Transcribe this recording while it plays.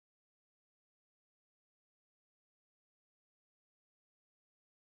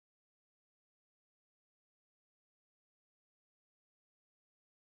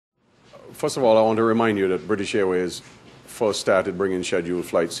first of all, I want to remind you that British Airways first started bringing scheduled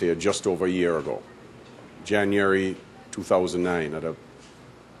flights here just over a year ago, January 2009, at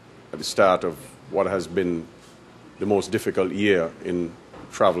the start of what has been the most difficult year in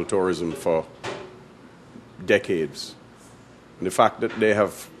travel tourism for decades. And the fact that they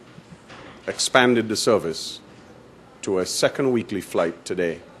have expanded the service to a second weekly flight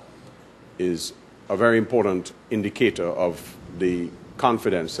today is a very important indicator of the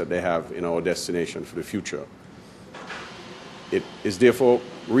confidence that they have in our destination for the future. It is therefore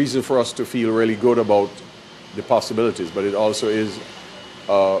reason for us to feel really good about the possibilities, but it also is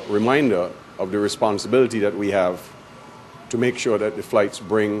a reminder of the responsibility that we have to make sure that the flights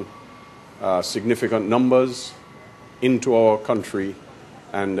bring significant numbers into our country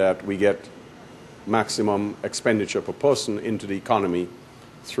and that we get maximum expenditure per person into the economy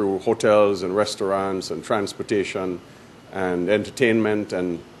through hotels and restaurants and transportation and entertainment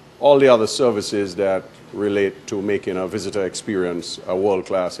and all the other services that relate to making a visitor experience a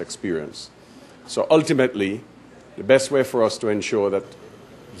world-class experience. So ultimately, the best way for us to ensure that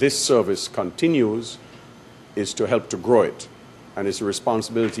this service continues is to help to grow it. And it's the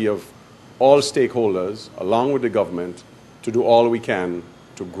responsibility of all stakeholders, along with the government, to do all we can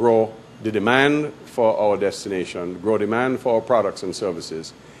to grow the demand for our destination, grow demand for our products and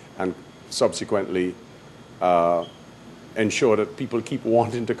services, and subsequently ensure that people keep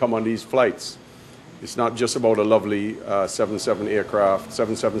wanting to come on these flights. It's not just about a lovely 777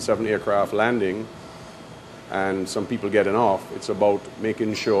 aircraft landing and some people getting off. It's about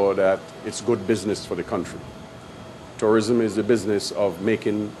making sure that it's good business for the country. Tourism is the business of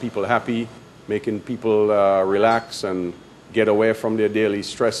making people happy, making people relax and get away from their daily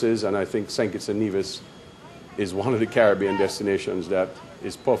stresses, and I think St. Kitts and Nevis is one of the Caribbean destinations that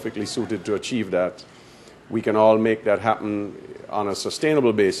is perfectly suited to achieve that. We can all make that happen on a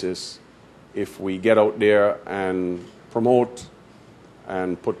sustainable basis if we get out there and promote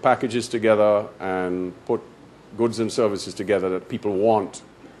and put packages together and put goods and services together that people want,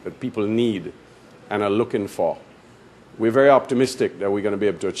 that people need and are looking for. We're very optimistic that we're going to be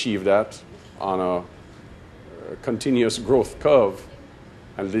able to achieve that on a continuous growth curve,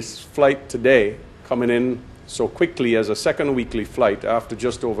 and this flight today coming in so quickly as a second weekly flight after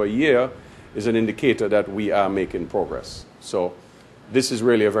just over a year is an indicator that we are making progress. So this is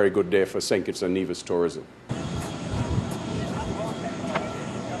really a very good day for St. Kitts and Nevis tourism.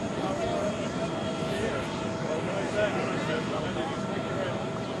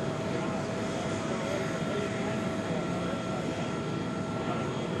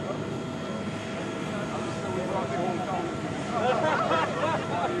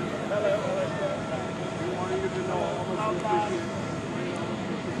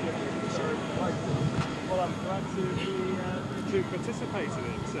 Well, I'm glad to participate in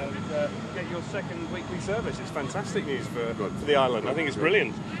it and get your second weekly service. It's fantastic news for the island. I think it's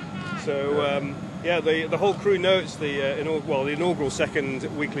brilliant. So yeah, the whole crew knows the inaugural second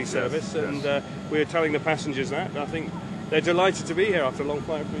weekly service, and we were telling the passengers that. I think they're delighted to be here after a long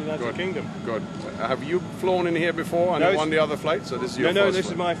flight from the United Kingdom. Good. Have you flown in here before on one of the other flights? So this is your first No, this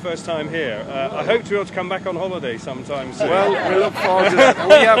is my first time here. I hope to be able to come back on holiday sometime soon. Well, we look forward to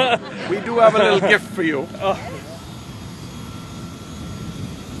that. We do have a little gift for you.